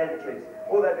with bad attitudes.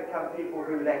 Or they become people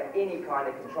who lack any kind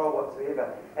of control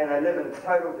whatsoever. And they live in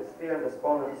total despair and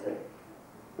despondency.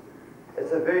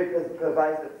 It's a very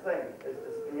pervasive thing, is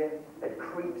despair. It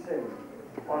creeps in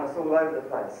on us all over the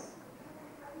place.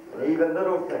 And even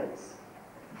little things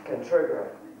can trigger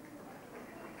it.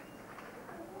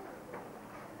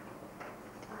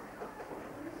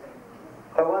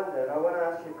 I want to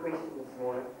ask you a question this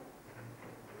morning.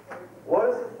 What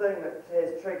is the thing that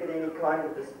has triggered any kind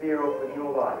of despair off in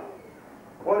your life?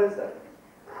 What is it?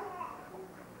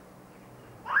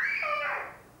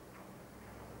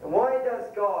 And why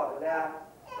does God allow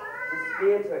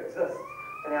despair to exist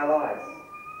in our lives?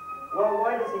 Well,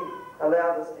 why does He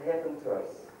allow this to happen to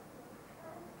us?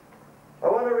 I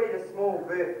want to read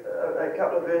a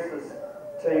couple of verses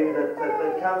to you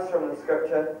that comes from the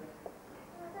Scripture.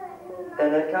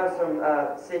 And it comes from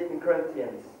 2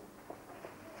 Corinthians.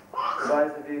 For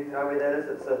those of you who know where that is,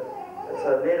 it's a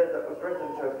letter that was written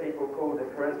to a people called the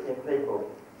Corinthian people.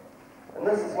 And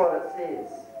this is what it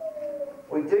says.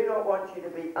 We do not want you to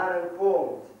be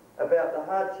uninformed about the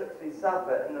hardships we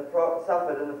suffered in the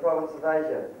province of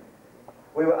Asia.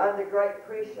 We were under great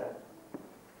pressure,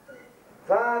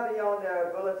 far beyond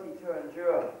our ability to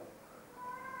endure,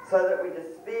 so that we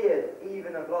despaired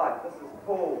even of life. This is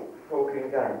Paul talking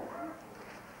again.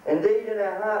 Indeed, in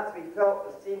our hearts we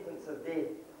felt the sentence of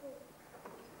death.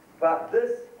 But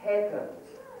this happened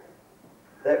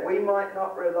that we might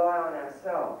not rely on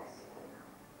ourselves,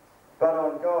 but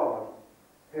on God,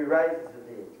 who raises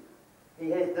the dead. He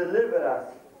has delivered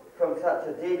us from such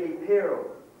a deadly peril,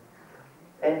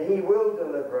 and He will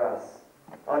deliver us.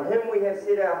 On Him we have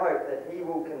set our hope that He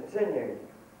will continue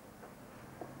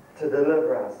to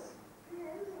deliver us.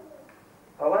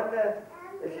 I wonder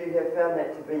if you have found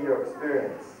that to be your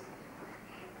experience.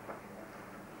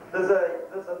 There's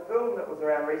a film that was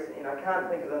around recently, and I can't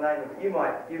think of the name of it. You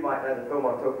might know the film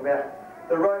I'm talking about.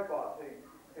 The robot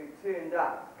who turned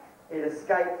up, he'd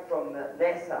escaped from the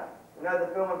NASA. You know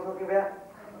the film I'm talking about?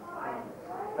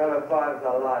 Number 5 is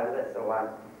Alive, that's the one.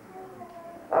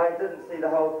 I didn't see the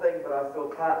whole thing, but I saw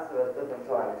parts of it at different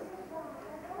times.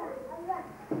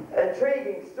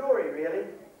 Intriguing story, really,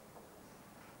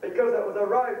 because it was a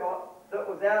robot that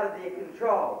was out of their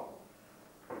control.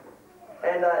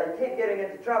 And he kept getting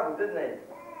into trouble, didn't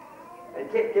he? He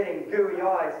kept getting gooey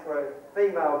eyes for a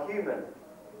female human.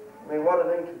 I mean, what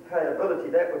an incompatibility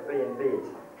that would be in bed.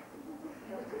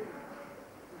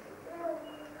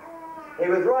 He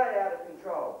was right out of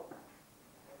control.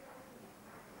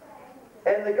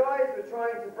 And the guys were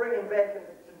trying to bring him back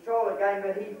into control again,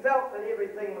 but he felt that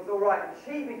everything was all right. And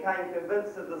she became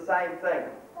convinced of the same thing,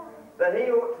 that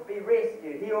he ought to be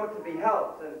rescued, he ought to be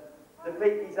helped and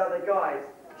defeat these other guys.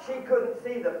 She couldn't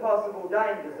see the possible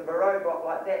dangers of a robot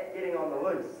like that getting on the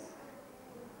loose.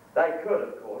 They could,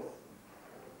 of course.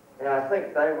 And I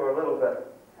think they were a little bit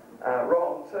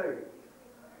wrong too.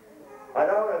 I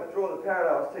don't want to draw the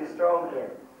parallels too strong here.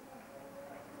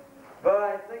 But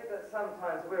I think that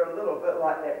sometimes we're a little bit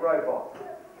like that robot.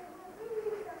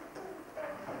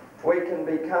 We can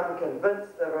become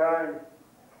convinced of our own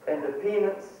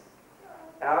independence,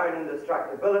 our own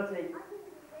indestructibility,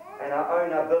 and our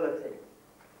own ability.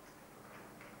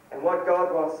 And what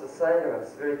God wants to say to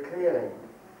us very clearly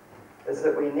is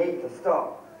that we need to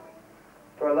stop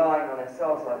relying on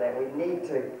ourselves like that. We need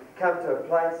to come to a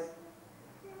place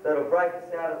that will break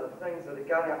us out of the things that are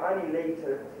going to only lead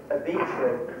to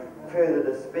eventually further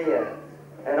despair.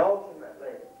 And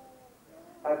ultimately,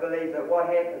 I believe that what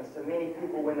happens to many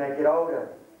people when they get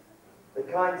older, the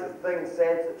kinds of things,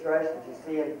 sad situations you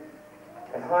see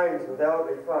in homes with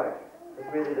elderly folk, is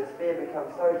where the despair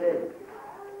becomes so deep,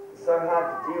 it's so hard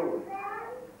to deal with,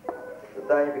 that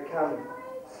they become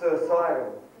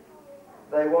suicidal.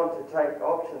 They want to take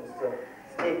options to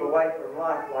step away from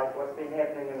life, like what's been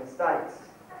happening in the States.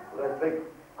 Those big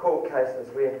court cases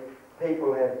where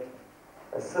people have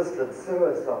assisted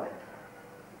suicide.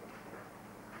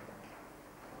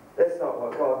 That's not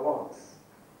what God wants.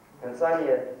 And it's only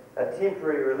a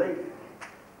temporary relief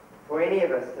for any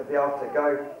of us to be able to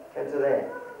go into that.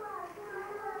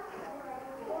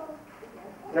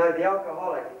 No, the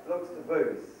alcoholic looks to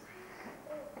booze.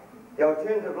 The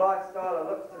alternative lifestyler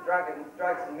looks to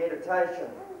drugs and meditation.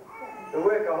 The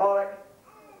workaholic,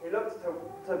 he looks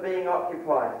to being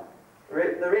occupied.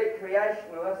 The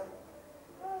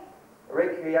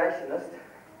recreationist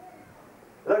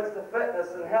looks to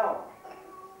fitness and health.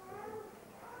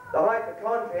 The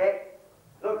hypochondriac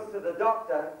looks to the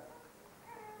doctor.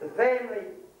 The family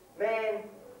man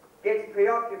gets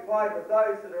preoccupied with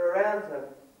those that are around him.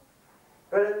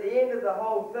 But at the end of the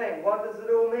whole thing, what does it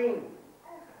all mean?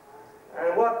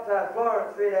 And what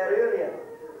Florence read out earlier,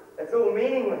 it's all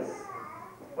meaningless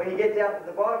when you get down to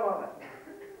the bottom of it.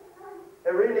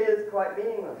 It really is quite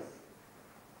meaningless.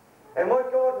 And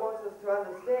what God wants us to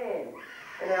understand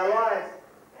in our lives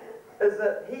is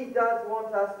that He does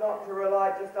want us not to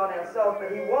rely just on ourselves,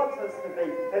 but He wants us to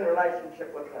be in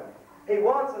relationship with Him. He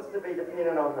wants us to be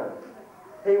dependent on Him.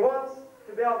 He wants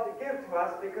to be able to give to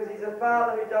us because He's a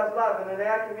Father who does love. And in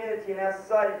our community, in our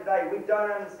society today, we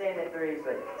don't understand that very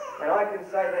easily. And I can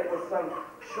say that with some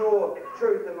sure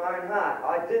truth in my own heart.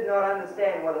 I did not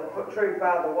understand what a true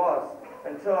Father was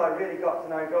until I really got to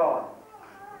know God.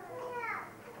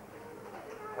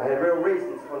 I had real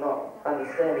reasons for not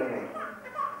understanding Him.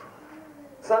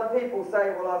 Some people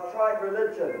say, well, I've tried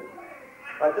religion,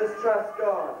 I distrust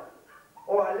God,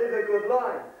 or I live a good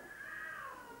life.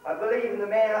 I believe in the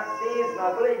man upstairs, and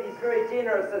I believe he's very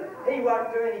generous, and he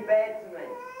won't do any bad to me.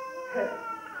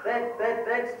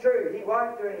 That's true, he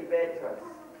won't do any bad to us.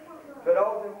 But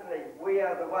ultimately, we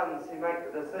are the ones who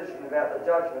make the decision about the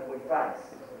judgment we face.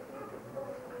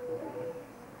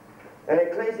 In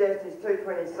Ecclesiastes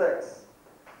 2:26,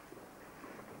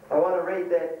 I want to read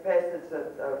that passage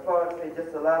that Florence read,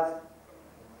 just the last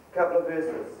couple of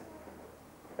verses.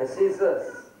 It says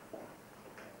this: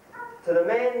 to the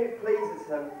man who pleases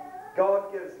him,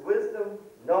 God gives wisdom,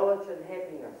 knowledge, and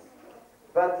happiness.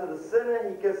 But to the sinner,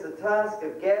 He gives the task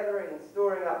of gathering and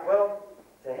storing up wealth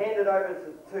to hand it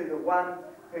over to the one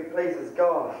who pleases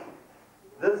God.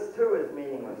 This too is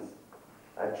meaningless,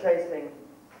 chasing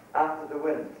after the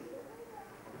wind.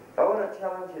 I want to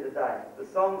challenge you today. The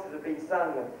songs that have been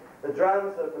sung, the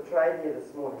drums that are portrayed here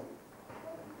this morning.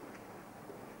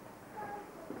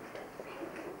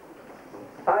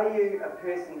 Are you a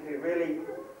person who really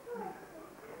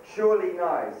surely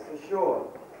knows for sure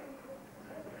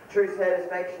true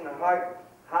satisfaction and hope,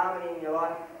 harmony in your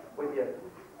life with your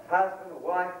husband or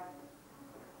wife,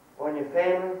 or in your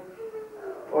family,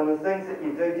 or in the things that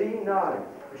you do? Do you know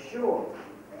for sure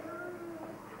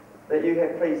that you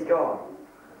have pleased God?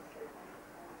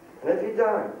 And if you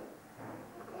don't,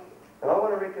 I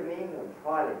want to recommend Him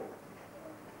highly.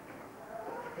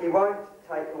 He won't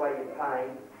take away your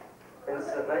pain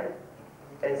instantly,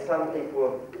 as some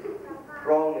people have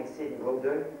wrongly said He will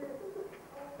do.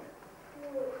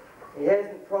 He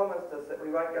hasn't promised us that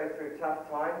we won't go through tough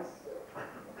times,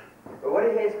 but what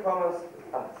He has promised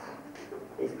us,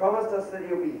 He's promised us that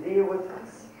He'll be there with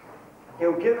us.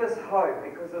 He'll give us hope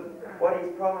because of what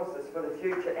He's promised us for the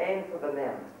future and for the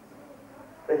now.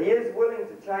 But He is willing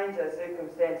to change our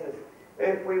circumstances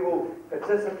if we will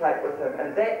participate with Him,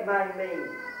 and that may mean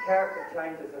character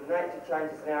changes and nature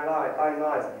changes in our own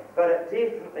lives, but it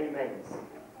definitely means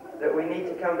that we need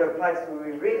to come to a place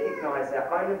where we recognise our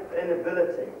own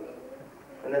inability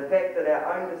and the fact that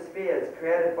our own despair is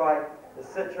created by the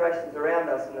situations around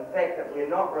us and the fact that we're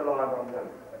not reliant on Him.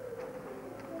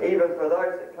 Even for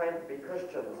those that claim to be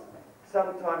Christians,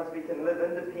 sometimes we can live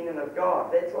independent of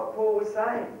God. That's what Paul was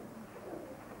saying.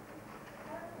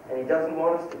 And he doesn't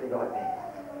want us to be like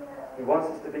that. He wants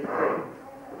us to be free.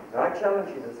 And I challenge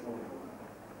you this morning.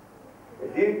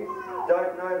 If you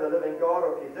don't know the living God,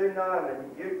 or if you do know Him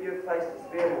and you've faced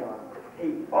despair in life,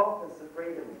 He offers the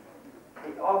freedom.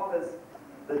 He offers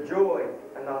the joy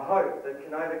and the hope that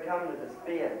can overcome the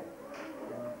despair.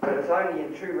 But it's only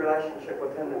in true relationship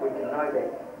with Him that we can know that.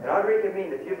 And I'd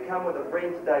recommend, if you've come with a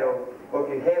friend today, or if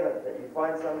you haven't, that you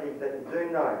find somebody that you do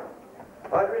know,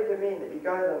 I'd recommend that you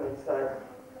go to them and say,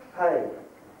 hey,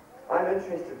 I'm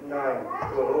interested in knowing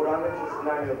your Lord. I'm interested in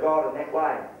knowing your God in that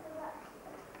way.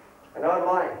 And I'd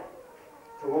like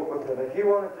to walk with Him. If you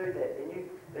want to do that,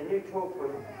 then you talk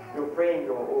with your friend,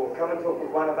 or come and talk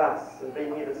with one of us who's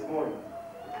been here this morning.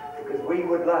 Because we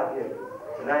would love you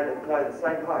to know the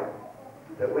same hope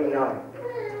that we know.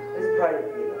 Let's pray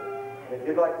together. And if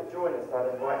you'd like to join us,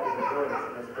 I'd invite you to join us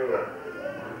in this prayer.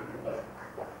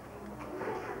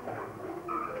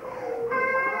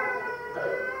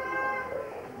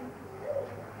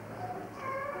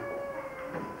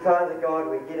 Father God,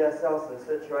 we get ourselves in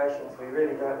situations we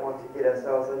really don't want to get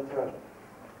ourselves into.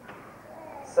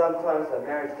 Sometimes they're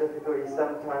marriage difficulties,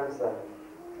 sometimes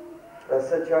they're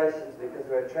situations because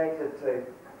we're attracted to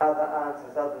other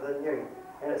answers other than you.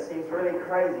 And it seems really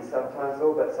crazy sometimes,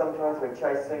 Lord, but sometimes we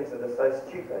chase things that are so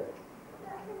stupid.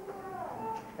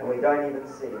 And we don't even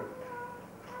see it.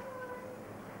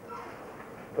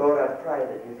 Lord, I pray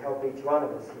that you'd help each one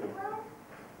of us here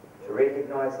to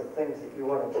recognise the things that you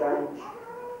want to change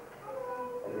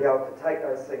and be able to take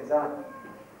those things up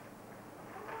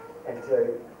and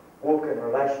to walk in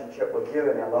relationship with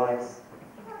you in our lives.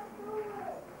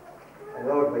 And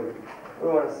Lord, we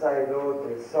want to say, Lord,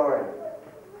 we're sorry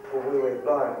for where we're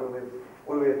blind,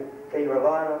 where we've been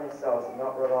reliant on ourselves and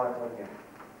not reliant on you.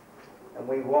 And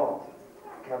we want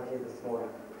to come to you this morning.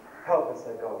 Help us,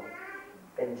 O God,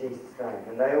 in Jesus' name.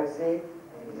 And they all say,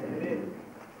 Amen.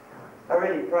 I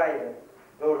really pray that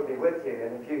Lord will be with you,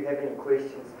 and if you have any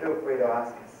questions, feel free to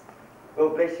ask us.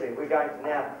 Lord bless you. We're going to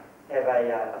now have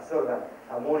a sort of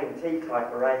a morning tea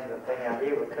type arrangement thing out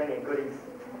here with plenty of goodies.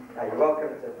 You're welcome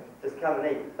to just come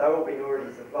and eat. They've all been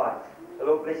already supplied. The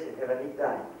Lord bless you. Have a neat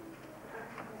day.